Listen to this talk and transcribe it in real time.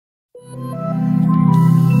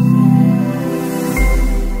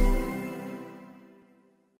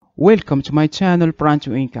Welcome to my channel Brand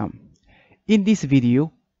to Income. In this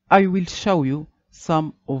video, I will show you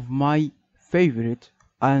some of my favorite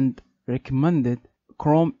and recommended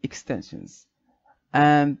Chrome extensions,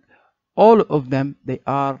 and all of them they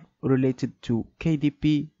are related to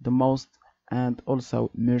KDP the most and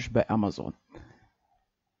also merged by Amazon.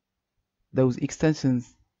 Those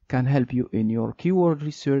extensions can help you in your keyword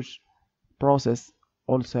research process,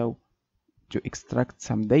 also to extract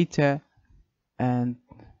some data and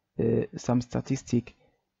some statistic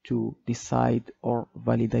to decide or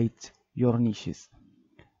validate your niches.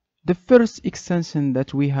 The first extension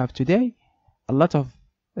that we have today, a lot of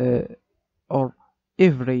or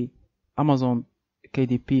every Amazon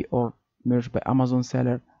KDP or merged by Amazon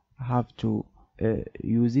seller have to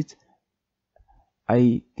use it.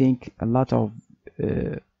 I think a lot of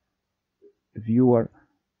viewer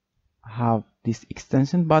have this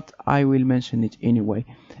extension, but I will mention it anyway.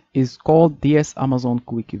 It's called DS Amazon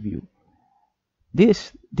Quick View.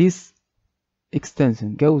 This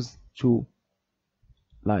extension goes to,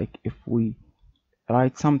 like, if we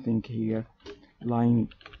write something here, line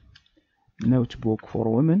notebook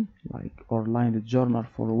for women, like, or line journal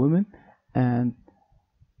for women, and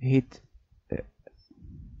hit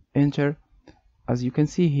enter. As you can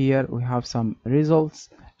see here, we have some results.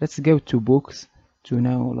 Let's go to books to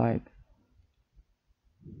know, like,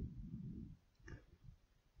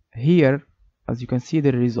 here as you can see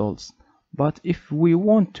the results. But if we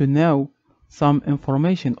want to know some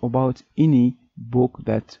information about any book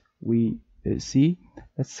that we see,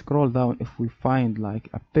 let's scroll down. If we find like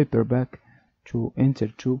a paperback to enter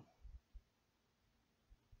to,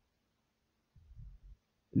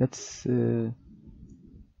 let's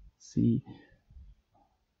see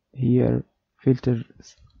here, filters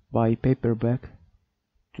by paperback,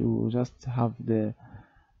 to just have the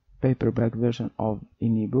paperback version of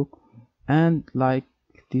any book, and like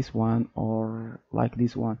this one or like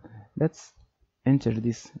this one. Let's enter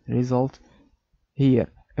this result here.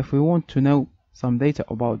 If we want to know some data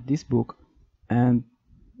about this book, and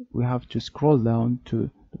we have to scroll down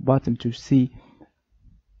to the bottom to see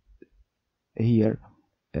here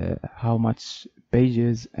how much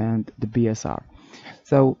pages and the BSR.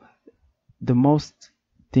 So the most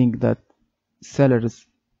thing that sellers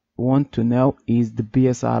want to know is the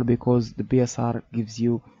BSR, because the BSR gives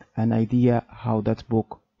you an idea how that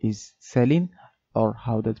book is selling or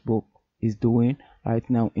how that book is doing right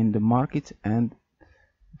now in the market, and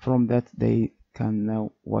from that they can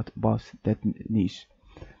know what about that niche.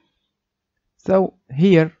 So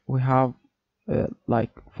here we have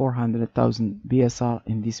like 400,000 BSR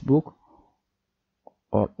in this book,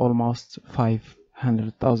 or almost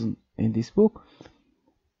 500,000 in this book.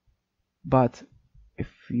 But if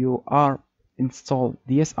you are installed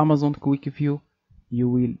DS Amazon Quick View, you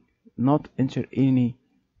will not enter any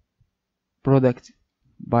product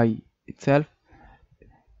by itself.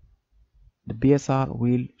 The BSR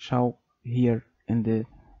will show here in the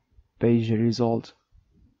page result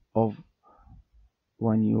of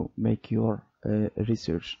when you make your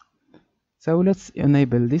research. So let's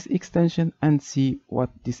enable this extension and see what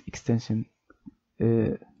this extension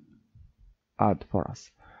add for us.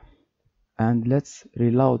 And let's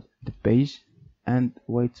reload the page and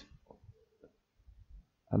wait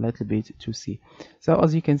a little bit to see. So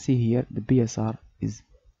as you can see here, the BSR is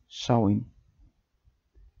showing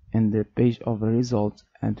in the page of the result,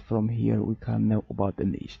 and from here we can know about the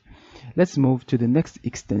niche. Let's move to the next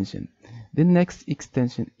extension. The next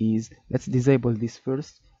extension is, let's disable this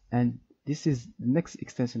first, and this is the next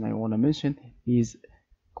extension I want to mention, is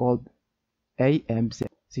called AMC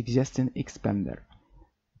Suggestion Expander.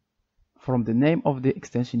 From the name of the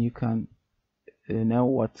extension you can know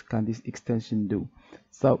what can this extension do.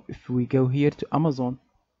 So if we go here to Amazon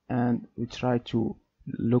and we try to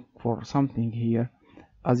look for something here,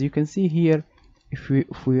 as you can see here, if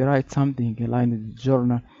we write something line in the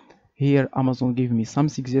journal, here Amazon give me some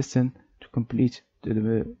suggestion to complete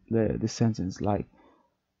the sentence, like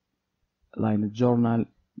line journal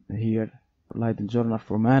here, line journal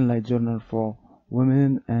for man, line journal for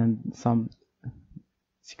women, and some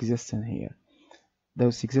suggestion here.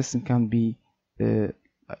 Those suggestions can be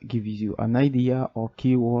give you an idea or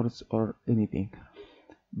keywords or anything.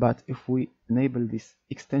 But if we enable this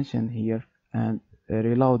extension here and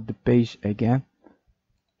reload the page again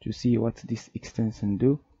to see what this extension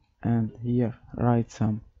do, and here write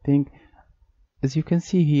something, as you can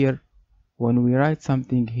see here, when we write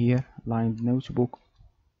something here, line notebook,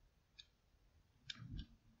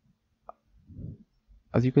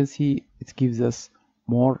 as you can see, it gives us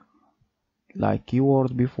more like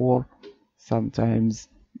keyword before. Sometimes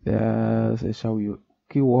they show you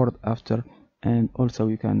keyword after, and also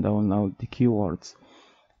you can download the keywords.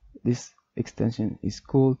 This extension is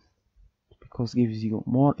cool because it gives you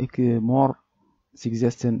more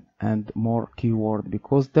suggestion and more keyword,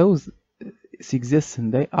 because those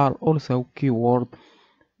suggestion they are also keyword.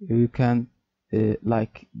 You can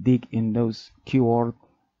like dig in those keyword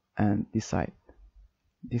and decide.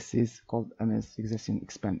 This is called MS Suggestion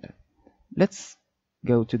Expander. Let's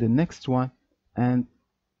go to the next one, and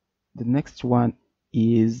the next one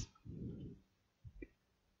is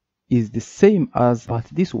the same as, but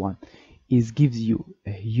this one is gives you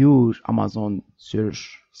a huge Amazon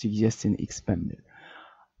search suggestion expander.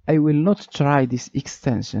 I will not try this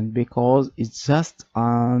extension because it's just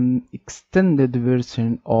an extended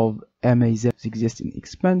version of Amazon suggestion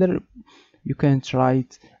expander. You can try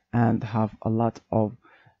it and have a lot of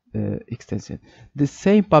extension. The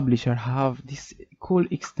same publisher have this cool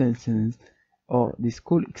extensions, or this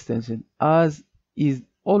cool extension as is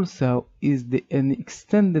also is an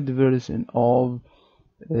extended version of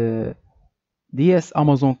DS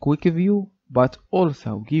Amazon Quick View, but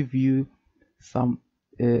also give you some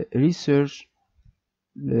research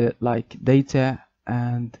like data,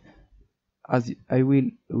 and as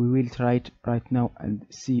we will try it right now and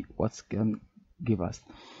see what's can give us.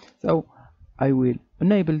 So I will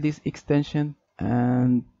enable this extension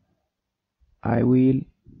and I will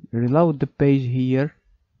reload the page here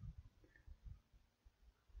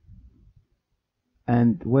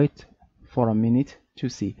and wait for a minute to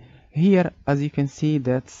see. Here, as you can see,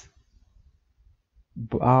 that's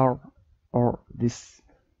bar or this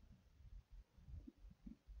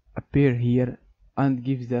appear here and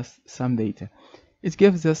gives us some data. It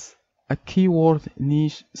gives us a keyword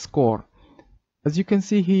niche score. As you can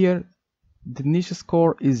see here, the niche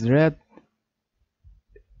score is red,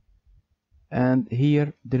 and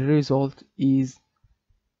here the result is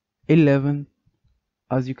 11.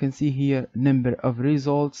 As you can see here, number of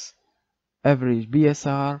results, average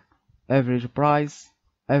BSR, average price,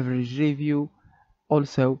 average review,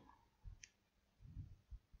 also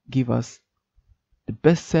give us the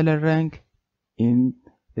bestseller rank in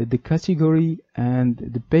the category and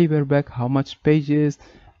the paperback, how much pages,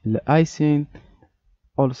 the icing,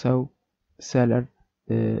 also seller,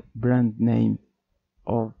 the brand name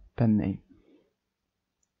or pen name.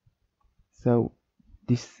 So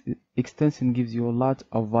this extension gives you a lot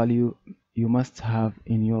of value you must have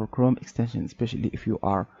in your Chrome extension, especially if you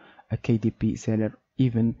are a KDP seller,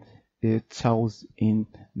 even chose in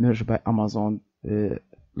Merge by Amazon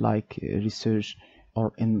like research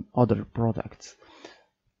or in other products.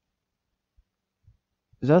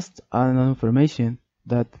 Just an information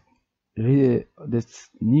that this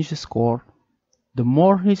niche score, the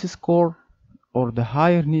more niche score or the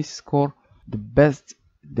higher niche score, the best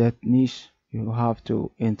that niche you have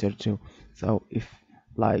to enter to. So if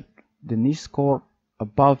like the niche score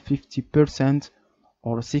above 50%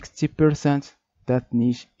 or 60%, that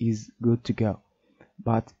niche is good to go.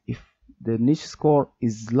 But if the niche score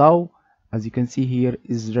is low, as you can see here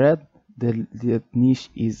is red, the niche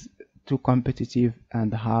is too competitive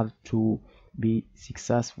and hard to be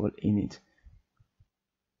successful in it.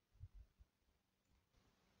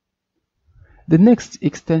 The next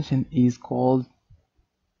extension is called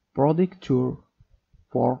Product Tour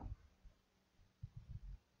for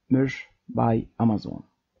Merge by Amazon.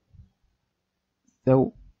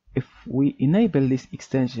 So if we enable this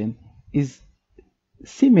extension, is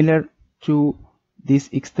similar to this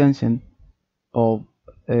extension of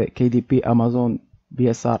KDP, Amazon,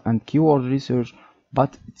 BSR and keyword research,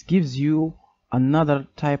 but it gives you another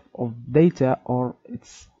type of data, or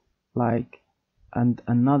it's like and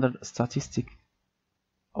another statistic.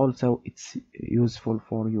 Also it's useful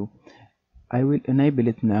for you. I will enable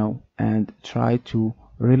it now and try to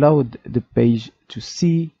reload the page to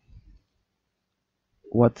see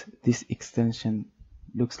what this extension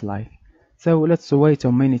looks like. So let's wait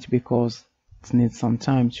a minute because it needs some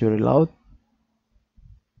time to reload.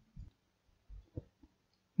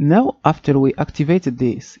 Now after we activated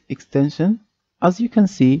this extension, as you can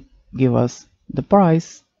see, give us the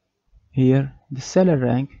price here, the seller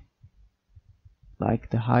rank, like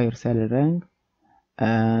the higher seller rank,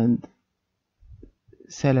 and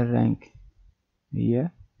seller rank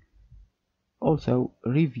here, also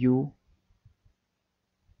review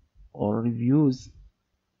or reviews,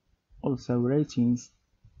 also ratings,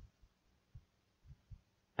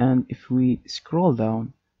 and if we scroll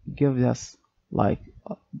down, it gives us like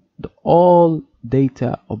all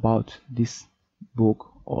data about this book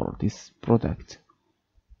or this product.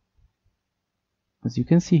 As you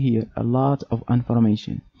can see here, a lot of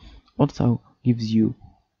information. Also gives you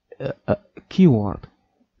a keyword.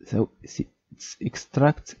 So see,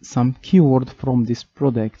 extract some keyword from this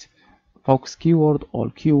product, focus keyword, all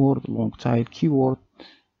keyword, long tail keyword,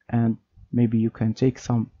 and maybe you can take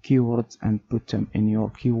some keywords and put them in your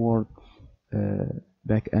keyword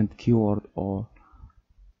backend keyword, or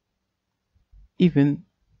even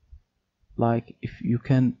like if you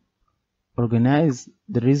can organize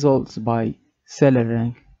the results by seller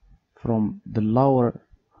rank from the lower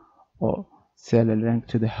or seller rank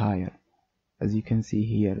to the higher. As you can see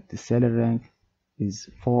here, the seller rank is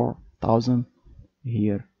 4,000,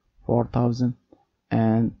 here 4,000,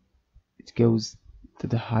 and it goes to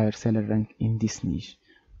the higher seller rank in this niche.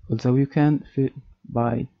 Also you can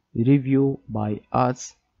by review, by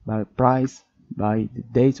ads, by price, by the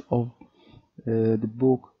date of the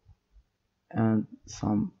book, and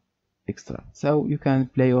some extra. So you can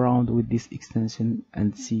play around with this extension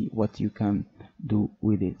and see what you can do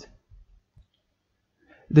with it.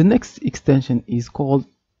 The next extension is called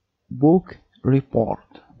Book Report.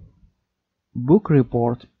 Book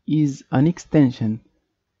Report is an extension.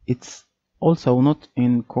 It's also not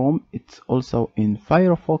in Chrome, it's also in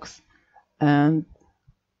Firefox, and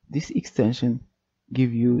this extension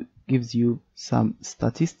gives you some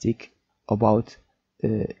statistic about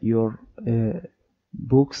your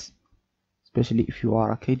books, especially if you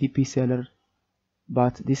are a KDP seller.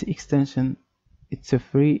 But this extension, it's a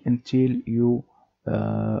free until you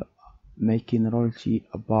making royalty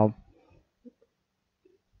above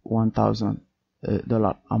 $1,000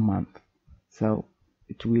 a month, so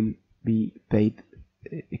it will be paid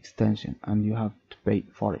extension and you have to pay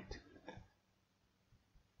for it.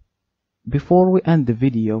 Before we end the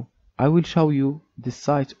video, I will show you the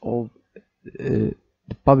site of the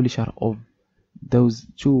publisher of those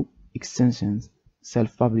two extensions,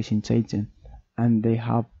 self-publishing agent, and they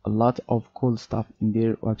have a lot of cool stuff in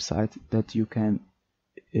their website that you can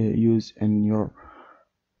use in your,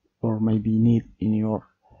 or maybe need in your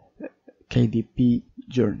KDP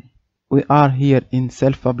journey. We are here in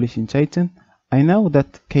self-publishing agent. I know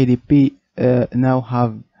that KDP now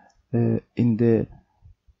have in the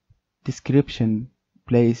description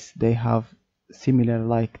place they have similar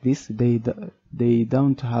like this. They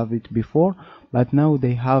don't have it before, but now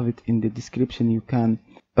they have it in the description. You can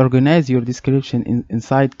organize your description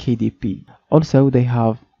inside KDP. Also they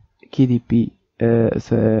have KDP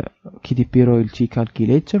KDP royalty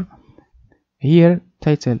calculator. Here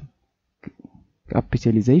title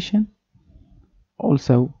capitalization,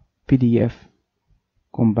 also PDF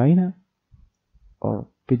combiner or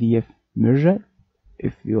PDF merger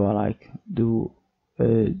if you are like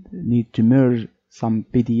need to merge some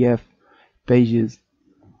PDF pages.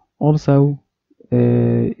 Also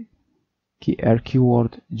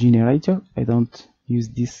keyword generator. I don't use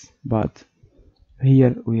this, but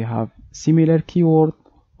here we have similar keyword.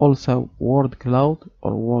 Also word cloud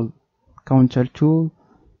or word counter tool.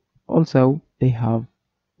 Also they have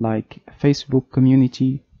like Facebook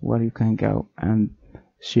community where you can go and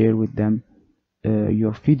share with them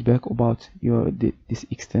your feedback about this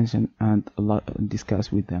extension and a lot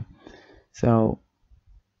discuss with them. So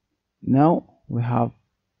now we have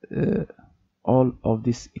all of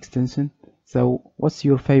this extension. So what's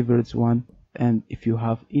your favorite one? And if you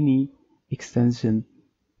have any extension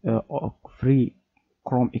or free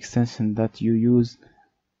Chrome extension that you use,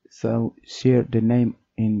 so share the name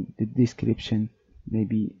in the description.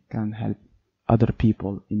 Maybe can help other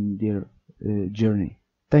people in their journey.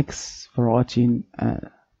 Thanks for watching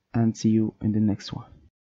and see you in the next one.